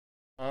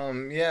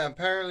Yeah,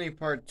 apparently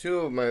part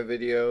two of my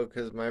video,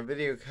 because my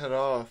video cut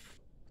off.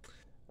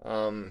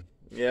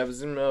 Yeah, I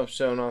was in the middle of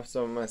showing off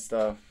some of my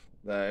stuff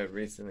that I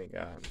recently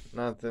got.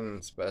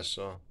 Nothing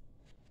special.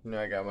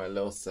 I got my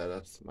little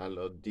setups, my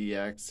little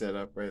DX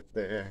setup right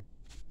there.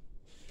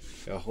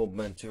 Got a whole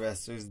bunch of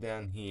wrestlers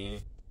down here.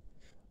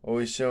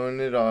 Always showing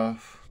it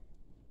off.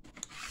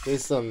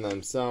 Here's something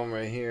I'm selling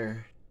right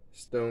here.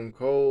 Stone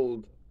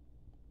Cold.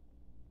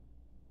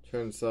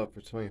 Trying to sell for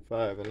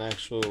 25, an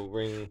actual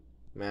ring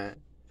mat.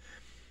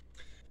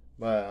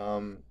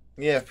 But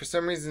yeah, for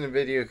some reason the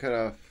video cut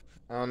off.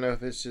 I don't know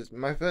if it's just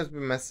my phone's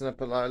been messing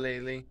up a lot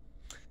lately,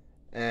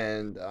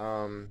 and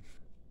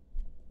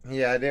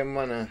yeah, I didn't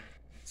want to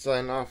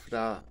sign off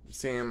without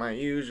saying my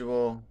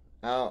usual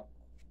outro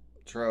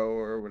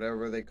or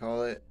whatever they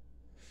call it.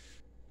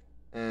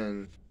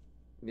 And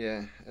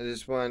yeah, I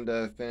just wanted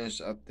to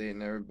finish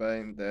updating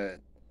everybody that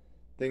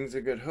things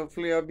are good.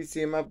 Hopefully, I'll be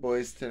seeing my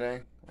boys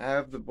today. I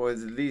have the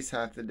boys at least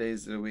half the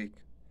days of the week.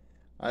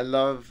 I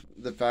love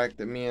the fact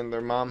that me and their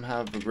mom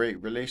have a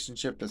great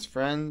relationship as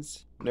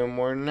friends. No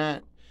more than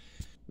that.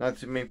 Not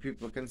too many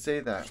people can say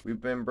that. We've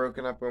been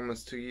broken up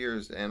almost 2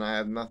 years, and I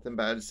have nothing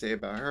bad to say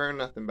about her,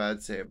 nothing bad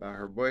to say about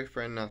her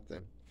boyfriend,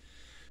 nothing.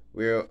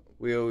 We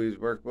always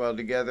work well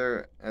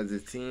together as a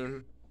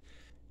team,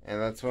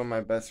 and that's one of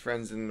my best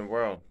friends in the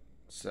world.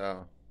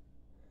 So,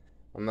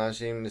 I'm not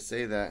ashamed to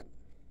say that.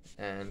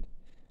 And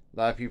a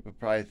lot of people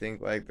probably think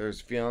like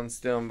there's feelings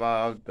still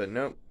involved, but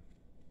nope.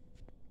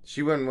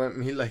 She wouldn't want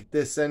me like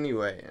this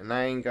anyway, and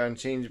I ain't gonna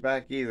change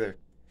back either.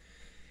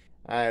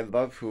 I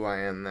love who I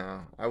am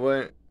now. I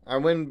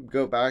wouldn't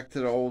go back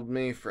to the old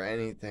me for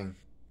anything.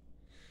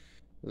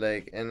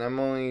 Like, and I'm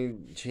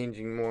only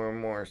changing more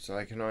and more, so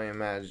I can only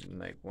imagine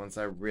like once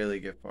I really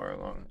get far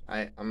along.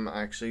 I'm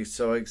actually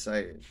so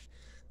excited.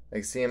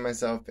 Like seeing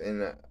myself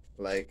in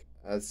like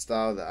a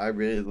style that I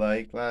really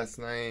liked last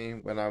night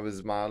when I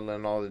was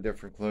modeling all the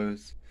different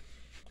clothes.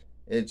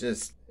 It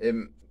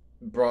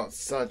brought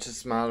such a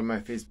smile to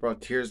my face,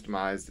 brought tears to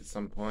my eyes at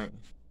some point.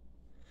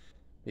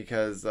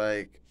 Because,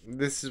 like,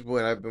 this is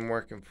what I've been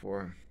working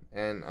for.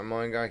 And I'm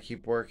only gonna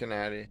keep working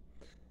at it.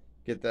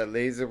 Get that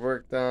laser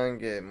work done,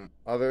 get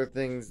other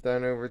things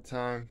done over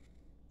time.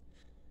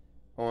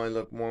 Only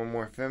look more and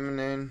more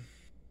feminine.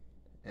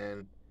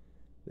 And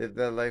live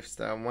that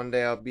lifestyle. One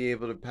day I'll be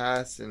able to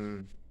pass,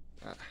 and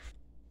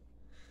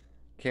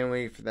can't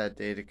wait for that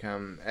day to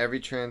come. Every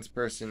trans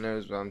person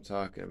knows what I'm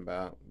talking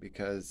about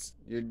because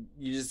you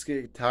just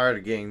get tired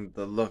of getting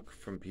the look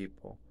from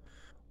people,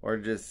 or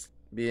just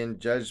being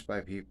judged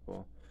by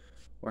people,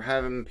 or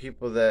having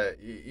people that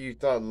you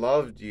thought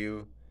loved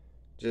you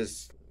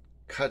just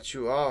cut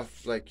you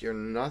off like you're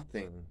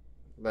nothing.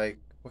 Like,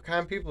 what kind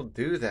of people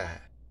do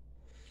that?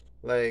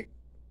 Like,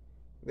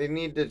 they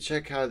need to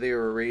check how they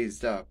were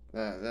raised up.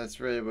 That's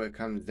really what it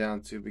comes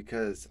down to,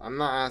 because I'm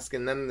not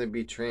asking them to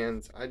be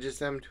trans. I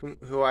just am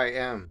who I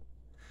am,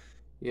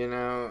 and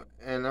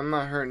I'm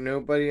not hurting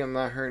nobody. I'm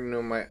not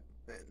hurting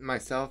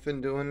myself in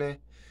doing it.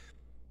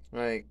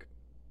 Like,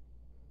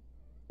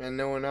 and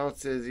no one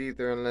else is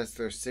either, unless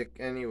they're sick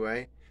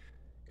anyway,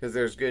 because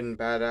there's good and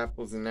bad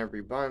apples in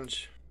every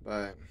bunch.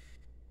 But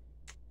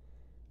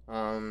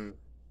um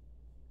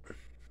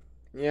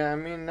yeah, I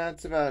mean,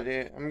 that's about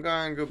it. I'm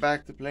gonna go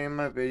back to playing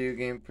my video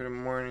game for the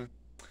morning.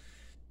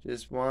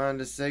 Just wanted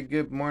to say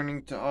good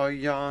morning to all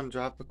y'all and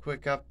drop a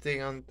quick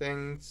update on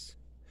things.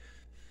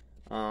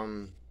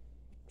 Um,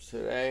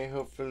 Today,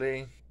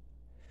 hopefully,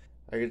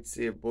 I could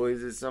see the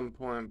boys at some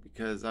point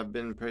because I've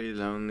been pretty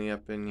lonely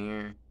up in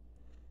here.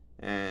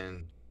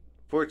 And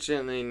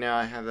fortunately, now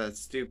I have that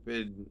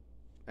stupid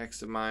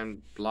ex of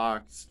mine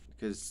blocked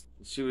because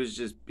she was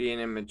just being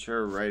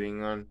immature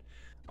writing on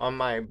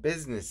my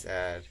business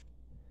ad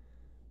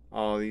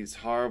all these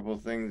horrible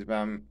things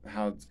about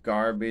how it's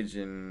garbage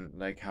and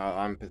like how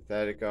I'm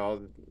pathetic,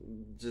 all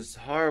just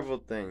horrible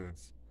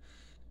things.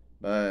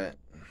 But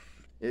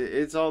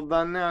it's all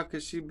done now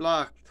because she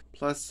blocked.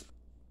 Plus,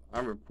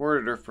 I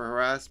reported her for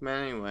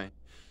harassment anyway.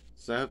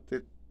 So I hope they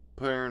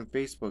put her in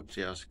Facebook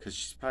jail because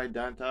she's probably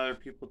done to other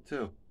people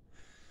too.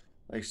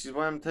 Like, she's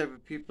one of the type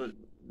of people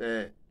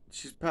that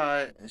she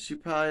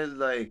probably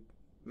like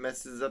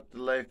messes up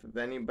the life of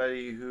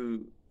anybody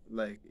who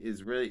like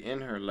is really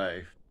in her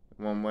life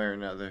one way or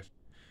another.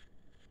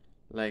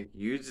 Like,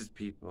 uses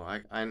people.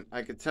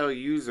 I could tell a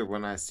user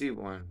when I see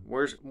one.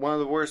 One of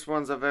the worst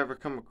ones I've ever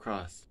come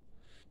across.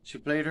 She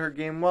played her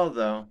game well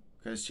though,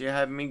 because she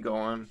had me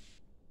going.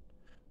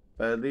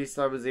 But at least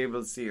I was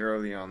able to see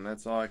early on.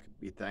 That's all I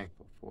could be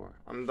thankful for.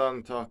 I'm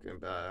done talking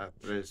about it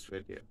after this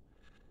video,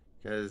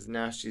 because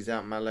now she's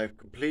out of my life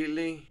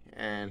completely,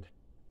 and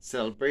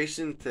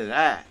celebration to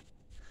that.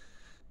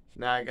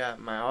 Now I got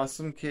my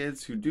awesome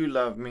kids who do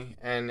love me,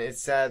 and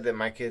it's sad that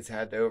my kids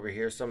had to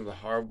overhear some of the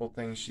horrible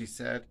things she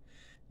said,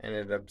 and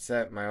it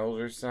upset my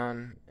older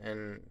son,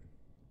 and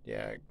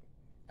yeah,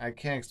 I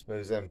can't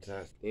expose them to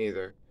that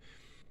either.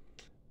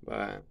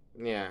 But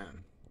yeah,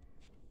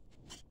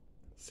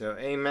 so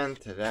amen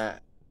to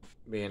that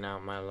being out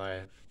of my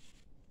life.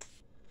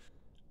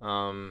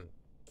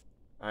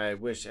 I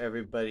wish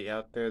everybody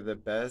out there the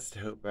best.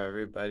 Hope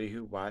everybody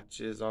who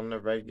watches on the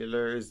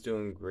regular is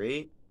doing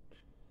great.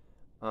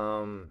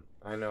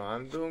 I know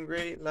I'm doing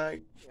great.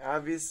 Like,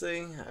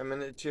 obviously, I'm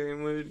in a cheery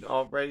mood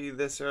already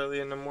this early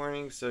in the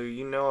morning, so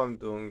you know I'm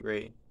doing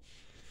great.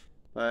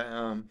 But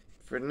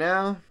for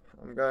now,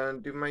 I'm gonna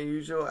do my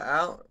usual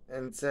out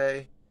and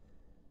say,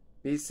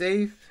 be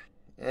safe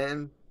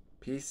and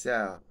peace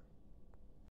out.